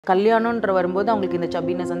கல்யாணம்ன்ற வரும்போது அவங்களுக்கு இந்த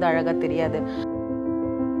சப்பினஸ் வந்து அழகா தெரியாது.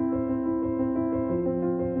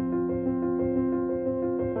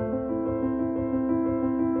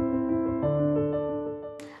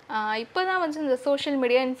 இப்போதான் வந்து இந்த சோஷியல்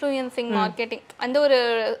மீடியா இன்ஃப்ளூயன்சிங் மார்க்கெட்டிங் அந்த ஒரு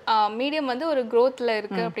மீடியம் வந்து ஒரு க்ரோத்தில்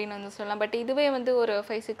இருக்குது அப்படின்னு வந்து சொல்லலாம். பட் இதுவே வந்து ஒரு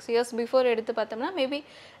 5-6 இயர்ஸ் பிஃபோர் எடுத்து பார்த்தோம்னா மேபி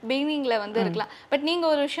பிகினிங்கில் வந்து இருக்கலாம். பட்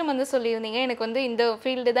நீங்கள் ஒரு விஷயம் வந்து சொல்லியிருந்தீங்க, எனக்கு வந்து இந்த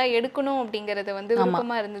ஃபீல்டு தான் எடுக்கணும் அப்படிங்கிறது வந்து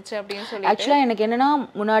விருப்பமாக இருந்துச்சு அப்படின்னு சொல்லி. ஆக்சுவலாக எனக்கு என்னன்னா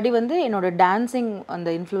முன்னாடி வந்து என்னோட டான்ஸிங்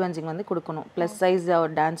அந்த இன்ஃப்ளூயன்சிங் வந்து கொடுக்கணும். ப்ளஸ் சைஸ்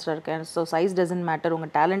ஒரு டான்ஸர் இருக்கேன். ஸோ சைஸ் டசன்ட் மேட்டர்,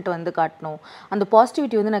 உங்கள் டேலண்ட் வந்து காட்டணும். அந்த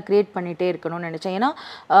பாசிட்டிவிட்டி வந்து நான் க்ரியேட் பண்ணிகிட்டே இருக்கணும்னு நினச்சேன். ஏன்னா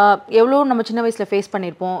எவ்வளோ நம்ம சின்ன வயசில் ஃபேஸ்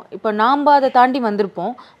பண்ணியிருப்போம். இப்போ நாம் அதை தாண்டி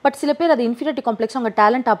வந்திருப்போம். பட் சில பேர் அது இன்ஃபீரியாரிட்டி காம்ப்ளெக்ஸ் அவங்க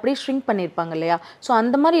டேலண்ட் அப்படியே ஷ்ரிங்க் பண்ணியிருப்பாங்க இல்லையா? ஸோ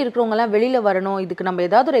அந்த மாதிரி இருக்கிறவங்கலாம் வெளியில் வரணும், இதுக்கு நம்ம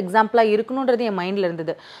ஏதாவது ஒரு எக்ஸாம்பிளாக இருக்கணுன்றது என் மைண்டில்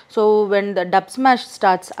இருந்தது. So when the dub smash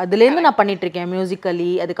starts அதுலேருந்து நான் பண்ணிகிட்ருக்கேன்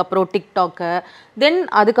மியூசிக்கலி, அதுக்கப்புறம் டிக்டாக்கு, தென்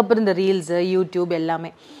அதுக்கப்புறம் இந்த ரீல்ஸு, யூடியூப்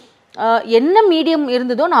எல்லாமே. என்ன மீடியம்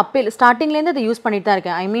இருந்ததோ நான் அப்போ ஸ்டார்டிங்லேருந்து அதை யூஸ் பண்ணிட்டு தான்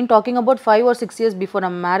இருக்கேன். ஐ மீன் talking about 5 or 6 years before,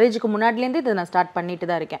 நம்ம மேரேஜுக்கு முன்னாடிலேருந்து இதை நான் ஸ்டார்ட் பண்ணிட்டு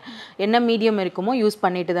தான் இருக்கேன். என்ன மீடியம் இருக்குமோ யூஸ்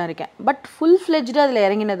பண்ணிட்டு தான் இருக்கேன். பட் ஃபுல் ஃப்ளெஜ்டாக அதில்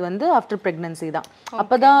இறங்கினது வந்து ஆஃப்டர் ப்ரெக்னன்சி தான்.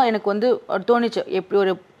 அப்போ தான் எனக்கு வந்து தோணுச்சு, எப்படி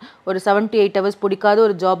ஒரு 7 to 8 hours பிடிக்காத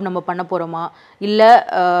ஒரு ஜாப் நம்ம பண்ண போகிறோமா, இல்லை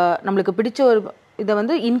நம்மளுக்கு பிடிச்ச ஒரு இதை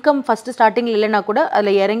வந்து இன்கம் ஃபஸ்ட்டு ஸ்டார்டிங்கில் இல்லைன்னா கூட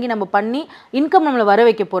அதில் இறங்கி நம்ம பண்ணி இன்கம் நம்மளை வர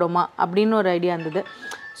வைக்க போகிறோமா அப்படின்னு ஒரு ஐடியா இருந்தது.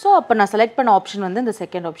 ஸோ அப்போ நான் செலக்ட் பண்ண ஆப்ஷன் வந்து இந்த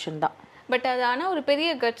செகண்ட் ஆப்ஷன் தான். பட் அது ஆனால் ஒரு பெரிய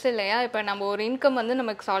கட்ஸ் இல்லையா? இப்போ நம்ம ஒரு இன்கம் வந்து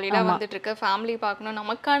நமக்கு சாலிடாக வந்துட்டு இருக்கு, ஃபேமிலி பார்க்கணும்,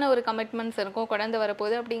 நமக்கான ஒரு கமிட்மெண்ட்ஸ் இருக்கும் குழந்தை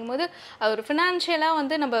வரப்போகுது. அப்படிங்கும்போது அது ஒரு ஃபினான்ஷியலாக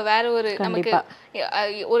வந்து நம்ம வேற ஒரு நமக்கு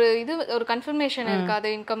ஒரு ஒரு கன்ஃபர்மேஷன் இருக்காது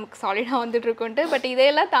இன்கம் சாலிடாக வந்துட்டு இருக்குன்ட்டு. பட்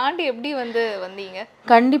இதையெல்லாம் தாண்டி எப்படி வந்து வந்தீங்க?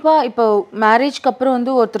 கண்டிப்பாக இப்போ மேரேஜ்க்கு அப்புறம்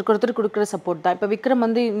வந்து ஒருத்தருக்கு ஒருத்தர் கொடுக்குற சப்போர்ட் தான். இப்போ விக்ரம்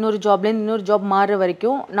வந்து இன்னொரு ஜாப்லேருந்து இன்னொரு ஜாப் மாறுற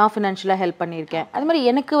வரைக்கும் நான் ஃபினான்ஷியலாக ஹெல்ப் பண்ணியிருக்கேன். அது மாதிரி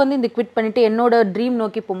எனக்கு வந்து இந்த குவிட் பண்ணிவிட்டு என்னோட ட்ரீம்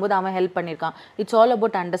நோக்கி போகும்போது அவன் ஹெல்ப் பண்ணியிருக்கான். It's all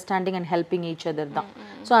about understanding and helping each other தான்.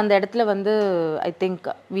 ஸோ அந்த இடத்துல வந்து I think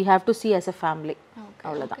we have to see as a family.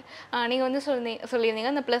 அவ்வளோதான். நீங்கள் வந்து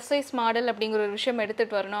சொல்லியிருந்தீங்க அந்த ப்ளஸ் சைஸ் மாடல் அப்படிங்கிற ஒரு விஷயம்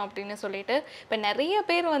எடுத்துகிட்டு வரணும் அப்படின்னு சொல்லிட்டு. இப்போ நிறைய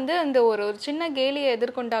பேர் வந்து அந்த ஒரு சின்ன கேலியை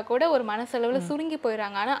எதிர்கொண்டா கூட ஒரு மனசளவில் சுருங்கி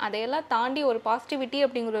போயிடறாங்க. ஆனால் அதையெல்லாம் தாண்டி ஒரு பாசிட்டிவிட்டி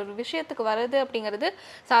அப்படிங்கிற ஒரு விஷயத்துக்கு வர்றது அப்படிங்கிறது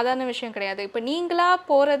சாதாரண விஷயம் கிடையாது. இப்போ நீங்களா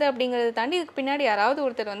போகிறது அப்படிங்கிறத தாண்டி இதுக்கு பின்னாடி யாராவது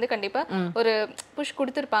ஒருத்தர் வந்து கண்டிப்பாக ஒரு புஷ்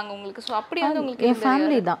கொடுத்துருப்பாங்க உங்களுக்கு. ஸோ அப்படி வந்து உங்களுக்கு என்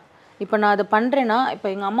ஃபேமிலி தான். இப்போ நான் அதை பண்ணுறேன்னா, இப்போ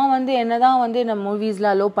எங்கள் அம்மா வந்து என்ன தான் வந்து நான் மூவிஸில்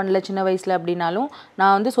அலோவ் பண்ணல சின்ன வயசில் அப்படின்னாலும்,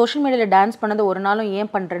 நான் வந்து சோஷியல் மீடியாவில் டான்ஸ் பண்ணது ஒரு நாளும் ஏன்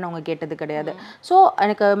பண்ணுறேன்னு அவங்க கேட்டது கிடையாது. ஸோ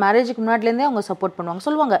எனக்கு மேரேஜுக்கு முன்னாடிலேருந்தே அவங்க சப்போர்ட் பண்ணுவாங்க.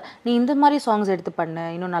 சொல்லுவாங்க, நீ இந்த மாதிரி சாங்ஸ் எடுத்து பண்ணு,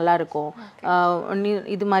 இன்னும் நல்லாயிருக்கும், நீ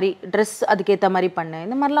இது மாதிரி ட்ரெஸ் அதுக்கேற்ற மாதிரி பண்ணு,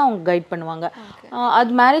 இந்த மாதிரிலாம் அவங்க கைட் பண்ணுவாங்க.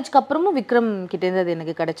 அது மேரேஜ்க்கு அப்புறமும் விக்ரம் கிட்டேருந்து அது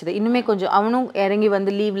எனக்கு கிடச்சிது. இன்னுமே கொஞ்சம் அவனும் இறங்கி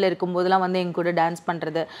வந்து லீவில் இருக்கும்போதெல்லாம் வந்து எங்க கூட டான்ஸ்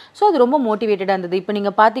பண்ணுறது. ஸோ அது ரொம்ப மோட்டிவேட்டடாக இருந்தது. இப்போ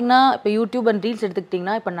நீங்கள் பார்த்தீங்கன்னா, இப்போ யூடியூப் அண்ட் ரீல்ஸ்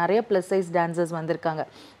எடுத்துக்கிட்டிங்கன்னா, இப்போ நிறைய ப்ளஸ் சைஸ் டான்சர்ஸ் வந்திருக்காங்க.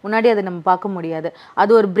 முன்னாடி அதை நம்ம பார்க்க முடியாது.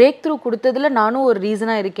 அது ஒரு பிரேக் த்ரூ கொடுத்ததுல நானும் ஒரு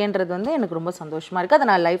ரீசனாக இருக்கேன்றது வந்து எனக்கு ரொம்ப சந்தோஷமாக இருக்குது. அதை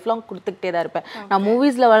நான் லைஃப் லாங் கொடுத்துக்கிட்டே தான் இருப்பேன். நான்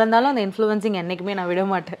மூவிஸில் வளர்ந்தாலும் அந்த இன்ஃப்ளூயன்சிங் என்றைக்குமே நான் விட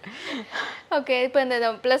மாட்டேன். ஓகே, இப்போ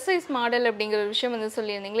இந்த ப்ளஸ் சைஸ் மாடல் அப்படிங்கிற ஒரு விஷயம் வந்து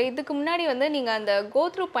சொல்லியிருந்தீங்களே, இதுக்கு முன்னாடி வந்து நீங்கள் அந்த கோ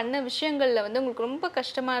த்ரூ பண்ண விஷயங்களில் வந்து உங்களுக்கு ரொம்ப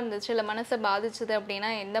கஷ்டமாக இருந்துச்சு இல்லை மனசை பாதிச்சது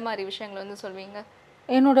அப்படின்னா எந்த மாதிரி விஷயங்களை வந்து சொல்வீங்க?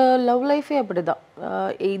 என்னோட லவ் லைஃபே அப்படி தான்.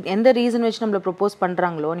 எந்த ரீசன் வச்சு நம்மளை ப்ரப்போஸ்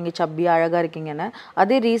பண்ணுறாங்களோ, நீங்கள் சப்பியாக அழகாக இருக்கீங்கன்னு,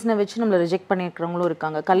 அதே ரீசனை வச்சு நம்மளை ரிஜெக்ட் பண்ணியிருக்கிறவங்களும்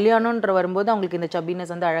இருக்காங்க. கல்யாணம்ன்ற வரும்போது அவங்களுக்கு இந்த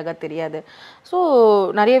சப்பினஸ் வந்து அழகாக தெரியாது. ஸோ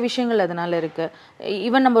நிறைய விஷயங்கள் அதனால இருக்குது.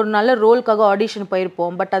 ஈவன் நம்ம ஒரு நல்ல ரோலுக்காக ஆடிஷன்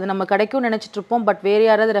போயிருப்போம், பட் அது நம்ம கிடைக்கும் நினச்சிட்ருப்போம், பட் வேறு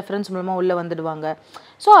யாராவது ரெஃபரன்ஸ் மூலமாக உள்ளே வந்துடுவாங்க.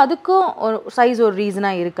 ஸோ அதுக்கும் ஒரு சைஸ் ஒரு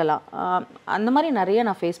ரீசனாக இருக்கலாம். அந்த மாதிரி நிறைய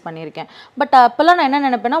நான் ஃபேஸ் பண்ணியிருக்கேன். பட் அப்போல்லாம் நான் என்ன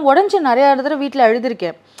நினைப்பேன்னா, உடஞ்சி நிறையா தடவை வீட்டில்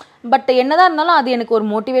அழுதுருக்கேன். பட் என்னதான் இருந்தாலும் அது எனக்கு ஒரு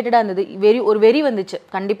மோட்டிவேட்டடாக இருந்தது. ஒரு வெறி வந்துச்சு,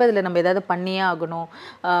 கண்டிப்பாக இதில் நம்ம ஏதாவது பண்ணியே ஆகணும்.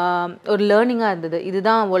 ஒரு லேர்னிங்காக இருந்தது.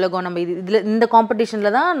 இதுதான் உலகம், நம்ம இதில் இந்த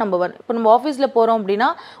காம்படிஷனில் தான் நம்ம இப்போ நம்ம ஆஃபீஸில் போகிறோம் அப்படின்னா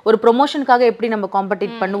ஒரு ப்ரொமோஷனுக்காக எப்படி நம்ம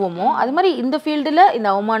காம்படிட் பண்ணுவோமோ, அது மாதிரி இந்த ஃபீல்டில் இந்த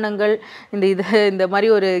அவமானங்கள், இந்த மாதிரி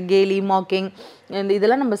ஒரு கேலி, மாக்கிங்,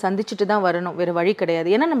 இதெல்லாம் நம்ம சந்திச்சுட்டு தான் வரணும். வேறு வழி கிடையாது.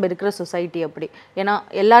 ஏன்னா நம்ம இருக்கிற சொசைட்டி அப்படி. ஏன்னா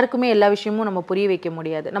எல்லாருக்குமே எல்லா விஷயமும் நம்ம புரிய வைக்க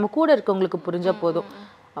முடியாது. நம்ம கூட இருக்கவங்களுக்கு புரிஞ்சால் போதும்.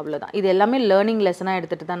 அவ்வளோதான். இது எல்லாமே லேர்னிங் லெசனாக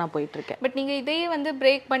எடுத்துகிட்டு தான் நான் போயிட்டுருக்கேன். பட் நீங்கள் இதையே வந்து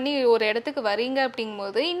பிரேக் பண்ணி ஒரு இடத்துக்கு வரீங்க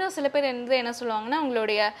அப்படிங்கும்போது இன்னும் சில பேர் என்ன சொல்லுவாங்கன்னா,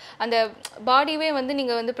 உங்களுடைய அந்த பாடியே வந்து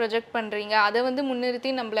நீங்கள் வந்து ப்ரொஜெக்ட் பண்ணுறீங்க, அதை வந்து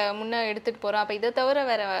முன்னிறுத்தி நம்மளை முன்னே எடுத்துகிட்டு போகிறோம், அப்போ இதை தவிர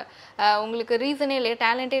வேறு உங்களுக்கு ரீசனே இல்லையா,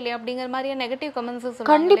 டேலண்டே இல்லையா அப்படிங்கிற மாதிரியே நெகட்டிவ் கமெண்ட்ஸ்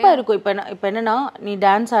கண்டிப்பாக இருக்கும். இப்போ என்னென்னா, நீ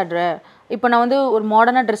டான்ஸ் ஆடுற, இப்போ நான் வந்து ஒரு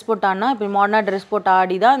மாடர்னாக ட்ரெஸ் போட்டு ஆடினா, இப்போ மாடர்னாக ட்ரெஸ் போட்டு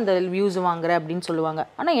ஆடி தான் இந்த வியூஸ் வாங்குறேன் அப்படின்னு சொல்லுவாங்க.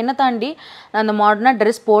 ஆனால் என்னை தாண்டி நான் அந்த மாடர்னாக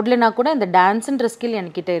ட்ரெஸ் போடலைன்னா கூட இந்த டான்ஸுன்ற ஸ்கில்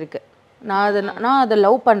என்கிட்ட இருக்குது. நான் அதை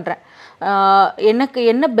லவ் பண்ணுறேன். எனக்கு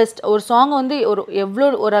என்ன பெஸ்ட் ஒரு சாங் வந்து எவ்வளோ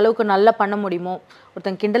ஓரளவுக்கு நல்லா பண்ண முடியுமோ,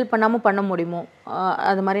 ஒருத்தங்க கிண்டல் பண்ணாமல் பண்ண முடியுமோ,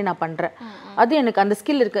 அது மாதிரி நான் பண்ணுறேன். அது எனக்கு அந்த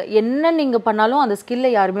ஸ்கில் இருக்குது. என்ன நீங்கள் பண்ணாலும் அந்த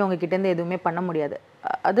ஸ்கில்லை யாருமே உங்ககிட்டேருந்து எதுவுமே பண்ண முடியாது.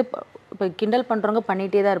 அது இப்போ கிண்டல் பண்ணுறவங்க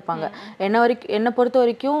பண்ணிகிட்டே தான் இருப்பாங்க. என்னை பொறுத்த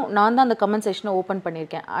வரைக்கும் நான் தான் அந்த கமெண்ட் செக்ஷனை ஓப்பன்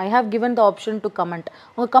பண்ணியிருக்கேன். I have given the option to comment.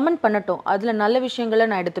 அவங்க கமெண்ட் பண்ணட்டும். அதில் நல்ல விஷயங்களை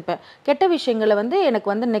நான் எடுத்துப்பேன். கெட்ட விஷயங்களை வந்து எனக்கு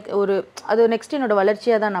வந்து அது நெக்ஸ்ட் என்னோட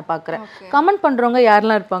வளர்ச்சியாக தான் நான் பார்க்குறேன். கமெண்ட் பண்ணுறவங்க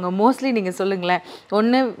யாரெல்லாம் இருப்பாங்க? மோஸ்ட்லி நீங்கள் சொல்லுங்களேன்.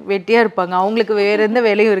 ஒன்று வெட்டியாக இருப்பாங்க, அவங்களுக்கு வேறு எந்த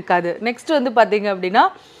வேலையும் இருக்காது. நெக்ஸ்ட் வந்து பார்த்தீங்க அப்படின்னா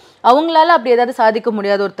அவங்களால அப்படி ஏதாவது சாதிக்க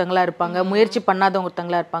முடியாத ஒருத்தங்களா இருப்பாங்க, முயற்சி பண்ணாதவங்க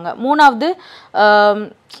ஒருத்தங்களா இருப்பாங்க. மூணாவது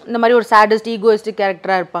இந்த மாதிரி ஒரு சேடஸ்ட் ஈகோயிஸ்டிக்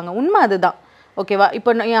கேரக்டராக இருப்பாங்க. உண்மை அதுதான். ஓகேவா?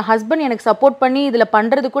 இப்போ என் ஹஸ்பண்ட் எனக்கு சப்போர்ட் பண்ணி இதில்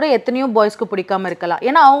பண்ணுறது கூட எத்தனையோ பாய்ஸ்க்கு பிடிக்காம இருக்கலாம்.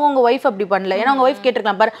 ஏன்னா அவங்க ஒய்ஃப் அப்படி பண்ணல. ஏன்னா அவங்க ஒய்ஃப்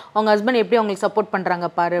கேட்டிருக்கலாம், பாரு அவங்க ஹஸ்பண்ட் எப்படி அவங்களுக்கு சப்போர்ட் பண்ணுறாங்க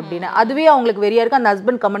பாரு அப்படின்னு. அதுவே அவங்களுக்கு வெறியா இருக்கு, அந்த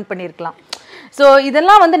ஹஸ்பண்ட் கமெண்ட் பண்ணியிருக்கலாம். ஸோ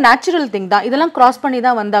இதெல்லாம் வந்து நேச்சுரல் திங் தான். இதெல்லாம் கிராஸ் பண்ணி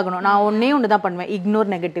தான் வந்தாகணும். நான் ஒன்று தான் பண்ணுவேன்,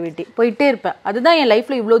 இக்னோர் நெகட்டிவிட்டி. போயிட்டே இருப்பேன். அதுதான் என்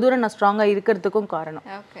லைஃப்பில் இவ்வளோ தூரம் நான் ஸ்ட்ராங்காக இருக்கிறதுக்கும் காரணம்.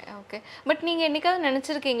 Okay okay. பட் நீங்கள் என்னைக்காவது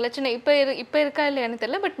நினச்சிருக்கீங்களா, சின்ன இப்போ இருக்கா இல்லையான்னு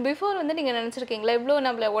தெரியல, பட் பிஃபோர் வந்து நீங்கள் நினச்சிருக்கீங்களா இவ்வளோ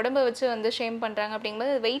நம்மளை உடம்பை வச்சு வந்து ஷேம் பண்ணுறாங்க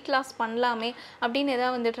அப்படிங்கும்போது வெயிட் லாஸ் பண்ணலாமே அப்படின்னு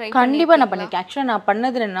ஏதாவது வந்து ட்ரை? கண்டிப்பாக நான் பண்ணியிருக்கேன். ஆக்சுவலாக நான்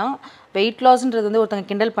பண்ணது என்னன்னா, வெயிட் லாஸ்ன்றது வந்து ஒருத்தங்க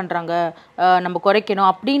கிண்டல் பண்ணுறாங்க, நம்ம குறைக்கணும்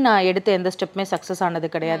அப்படின்னு நான் எடுத்த எந்த ஸ்டெப்புமே சக்ஸஸ் ஆனது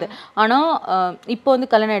கிடையாது. ஆனால் இப்போ வந்து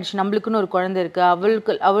கல்யாணம் ஆயிடுச்சு, நம்மளுக்குன்னு ஒரு குழந்தை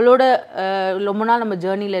இருக்குது, அவளோட ரொம்ப நாள் நம்ம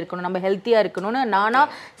ஜேர்னியில் இருக்கணும், நம்ம ஹெல்த்தியாக இருக்கணும்னு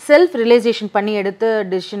நானாக செல்ஃப் ரியலைசேஷன் பண்ணி எடுத்த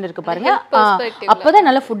டிசிஷன் இருக்குது பாருங்க. அப்போ தான்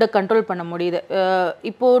நல்லா ஃபுட்டை கண்ட்ரோல் பண்ண முடியுது.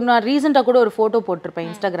 இப்போது நான் ரீசெண்டாக கூட ஒரு ஃபோட்டோ போட்டிருப்பேன்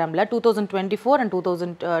இன்ஸ்டாகிராமில் 2024 and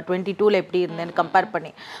 2022 எப்படி இருந்தேன்னு கம்பேர்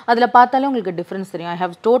பண்ணி. அதில் பார்த்தாலே உங்களுக்கு டிஃப்ரென்ஸ் தெரியும். I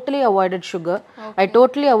have totally avoided sugar, I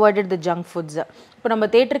totally avoided the junk foods. இப்போ நம்ம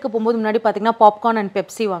தேட்டருக்கு போகும்போது முன்னாடி பார்த்தீங்கன்னா பாப்கார்ன் அண்ட்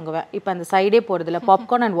பெப்சி வாங்குவேன். இப்போ அந்த சைடே போகிறதில்ல,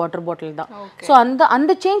 பாப்கார்ன் அண்ட் வாட்டர் பாட்டில் தான். ஸோ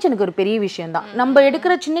அந்த சேஞ்ச் எனக்கு ஒரு பெரிய விஷயம் தான். நம்ம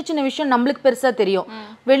எடுக்கிற சின்ன சின்ன விஷயம் நம்மளுக்கு பெருசாக தெரியும்,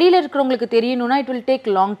 வெளியில் இருக்கிறவங்களுக்கு தெரியணும்னா it will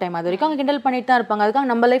take long time. அது வரைக்கும் அவங்க கிண்டல் பண்ணிட்டு தான் இருப்பாங்க.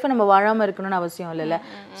 அதுக்காக நம்ம லைஃப்பை நம்ம வாழாமல் இருக்கணும்னு அவசியம் இல்லைல்ல.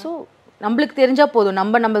 ஸோ நம்மளுக்கு தெரிஞ்சால் போதும்,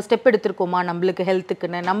 நம்ம ஸ்டெப் எடுத்திருக்கோமா, நம்மளுக்கு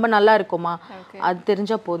ஹெல்த்துக்குன்னு நம்ம நல்லா இருக்கோமா, அது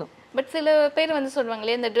தெரிஞ்சால் போதும். பட் சில பேர் வந்து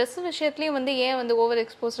சொல்லுவாங்களே, இந்த ட்ரெஸ் விஷயத்துலயும் வந்து ஏன் வந்து ஓவர்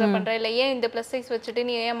எக்ஸ்போஸ்டா பண்ற, இல்ல ஏன் இந்த ப்ளஸ் சைஸ் வச்சுட்டு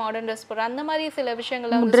நீ ஏன் மாடர்ன் ட்ரெஸ் போடுற, அந்த மாதிரி சில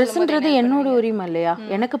விஷயங்கள். ட்ரெஸ்ன்றது என்னோட உரிமை இல்லையா?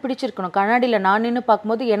 எனக்கு பிடிச்சிருக்கணும். கண்ணாடியில் நான் நின்று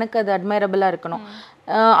பார்க்கும்போது எனக்கு அது அட்மைரபிளாக இருக்கணும்.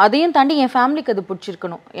 அதையும் தாண்டி என் ஃபேமிலிக்கு அது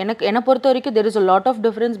பிடிச்சிருக்கணும். என்னை பொறுத்த வரைக்கும் there is a lot of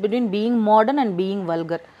difference between being modern and being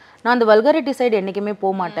vulgar. நான் அந்த வல்கரிட்டி சைடு என்றைக்குமே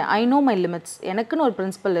போக மாட்டேன். I know my limits. எனக்குன்னு ஒரு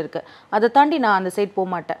பிரின்சிபல் இருக்குது, அதை தாண்டி நான் அந்த சைடு போக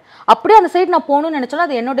மாட்டேன். அப்படியே அந்த சைடு நான் போகணும்னு நினச்சாலும்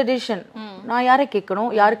அது என்னோட டிசிஷன். நான் யாரை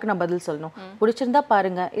கேட்கணும், யாருக்கு நான் பதில் சொல்லணும்? பிடிச்சிருந்தா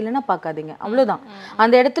பாருங்க, இல்லைன்னா பார்க்காதீங்க, அவ்வளோதான்.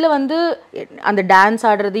 அந்த இடத்துல வந்து அந்த டான்ஸ்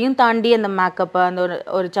ஆடுறதையும் தாண்டி அந்த மேக்கப், அந்த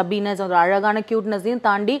ஒரு சப்பினஸ், ஒரு அழகான க்யூட்னஸையும்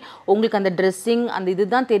தாண்டி உங்களுக்கு அந்த ட்ரெஸ்ஸிங் அந்த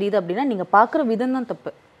இதுதான் தெரியுது அப்படின்னா நீங்கள் பார்க்குற விதம் தான்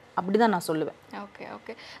தப்பு. அப்படிதான் நான் சொல்லுவேன். Okay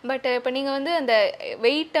okay. பட் இப்போ நீங்கள் வந்து அந்த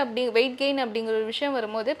வெயிட் கெயின் அப்படிங்கிற ஒரு விஷயம்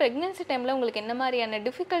வரும்போது ப்ரெக்னென்சி டைமில் உங்களுக்கு என்ன மாதிரியான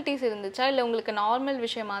டிஃபிகல்ட்டிஸ் இருந்துச்சா, இல்லை உங்களுக்கு நார்மல்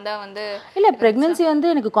விஷயமா தான் வந்து? இல்லை, ப்ரெக்னென்சி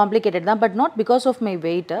வந்து எனக்கு காம்ப்ளிகேட்டட் தான், but not because of my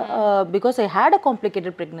wait, because I had a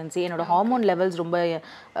complicated pregnancy. என்னோட ஹார்மோன் லெவல்ஸ் ரொம்ப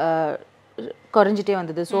குறைஞ்சிட்டே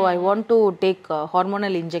வந்தது. So I want to take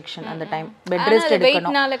hormonal injection. அந்த டைம் பெட் ரெஸ்ட்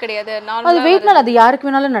எடுக்கணும். அது வெயிட்னால அது யாருக்கு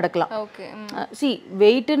வேணாலும் நடக்கலாம். சி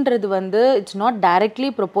வெயிட்ன்றது வந்து it's not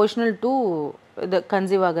directly proportional to இது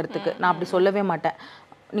கன்சீவ் ஆகிறதுக்கு. நான் அப்படி சொல்லவே மாட்டேன்.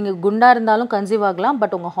 நீங்கள் குண்டாக இருந்தாலும் கன்சீவ் ஆகலாம்,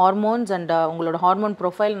 பட் உங்கள் ஹார்மோன்ஸ் அண்ட் உங்களோட ஹார்மோன்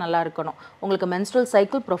ப்ரொஃபைல் நல்லா இருக்கணும், உங்களுக்கு மென்ஸ்ட்ரல்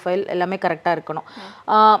சைக்கிள் ப்ரொஃபைல் எல்லாமே கரெக்டாக இருக்கணும்.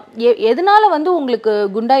 எதனால வந்து உங்களுக்கு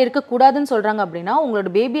குண்டாக இருக்கக்கூடாதுன்னு சொல்கிறாங்க அப்படின்னா,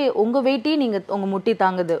 உங்களோட பேபி உங்கள் வெயிட்டையும் நீங்கள் உங்கள் முட்டி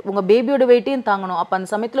தாங்குது, உங்கள் பேபியோட வெயிட்டையும் தாங்கணும். அப்போ அந்த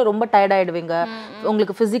சமயத்தில் ரொம்ப டயர்ட் ஆகிடுவீங்க,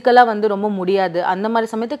 உங்களுக்கு ஃபிசிக்கலாக வந்து ரொம்ப முடியாது. அந்த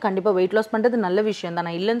மாதிரி சமயத்துக்கு கண்டிப்பாக வெயிட் லாஸ் பண்ணுறது நல்ல விஷயம் தான்,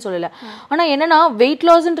 நான் இல்லைன்னு சொல்லலை. ஆனால் என்னென்னா வெயிட்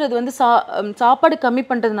லாஸ்ன்றது வந்து சாப்பாடு கம்மி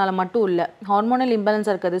பண்ணுறதுனால மட்டும் இல்லை, ஹார்மோனல்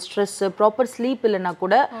இம்பேலன்ஸாக இருக்கிறது, ஸ்ட்ரெஸ்ஸு, ப்ராப்பர் ஸ்லீப் இல்லைன்னா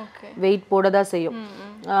கூட வெயிட் போட தான் செய்யும்.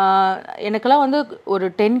 எனக்கெல்லாம் வந்து ஒரு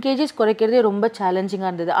 10 kgs குறைக்கிறதே ரொம்ப சேலஞ்சிங்காக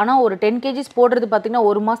இருந்தது. ஆனால் ஒரு 10 kgs போடுறது பார்த்தீங்கன்னா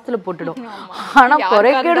ஒரு மாதத்தில் போட்டுடும். ஆனால்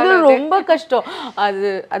குறைக்கிறது ரொம்ப கஷ்டம்.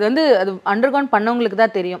 அது வந்து அது அண்டர்கான் பண்ணவங்களுக்கு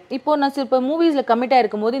தான் தெரியும். இப்போ நான் இப்போ மூவிஸில் கமிட்டாக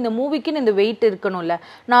இருக்கும்போது இந்த மூவிக்குன்னு இந்த வெயிட் இருக்கணும்ல,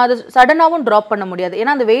 நான் அதை சடனாகவும் ட்ராப் பண்ண முடியாது.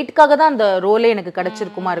 ஏன்னா அந்த வெயிட்டுக்காக தான் அந்த ரோலே எனக்கு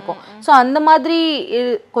கிடச்சிருக்குமா இருக்கும். ஸோ அந்த மாதிரி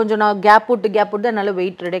கொஞ்சம் நான் கேப் விட்டு தான் என்னால்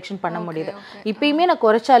வெயிட் ரிடக்ஷன் பண்ண முடியுது. இப்பயுமே நான்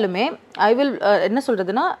குறைச்சாலுமே ஐ வில் என்ன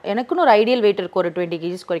சொல்கிறதுனா, எனக்குன்னு ஒரு ஐடியல் வெயிட் இருக்கும், ஒரு 20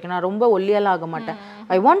 kgs குறைக்கணும். நான் ரொம்ப ஒல்லியெல்லாம் ஆக மாட்டேன்.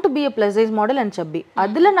 I want to be a plus size model and சப்பி.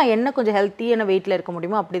 அதில் நான் என்ன கொஞ்சம் ஹெல்த்தியான வெயிட்டில் இருக்க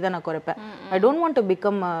முடியுமோ அப்படி தான் நான் குறைப்பேன். I don't want to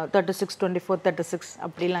become 36, 24, 36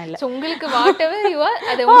 அப்படிலாம் இல்லை. உங்களுக்கு வாட்டவே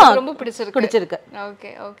அது உங்களுக்கு ரொம்ப பிடிச்சிருக்கு.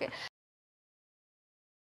 Okay okay.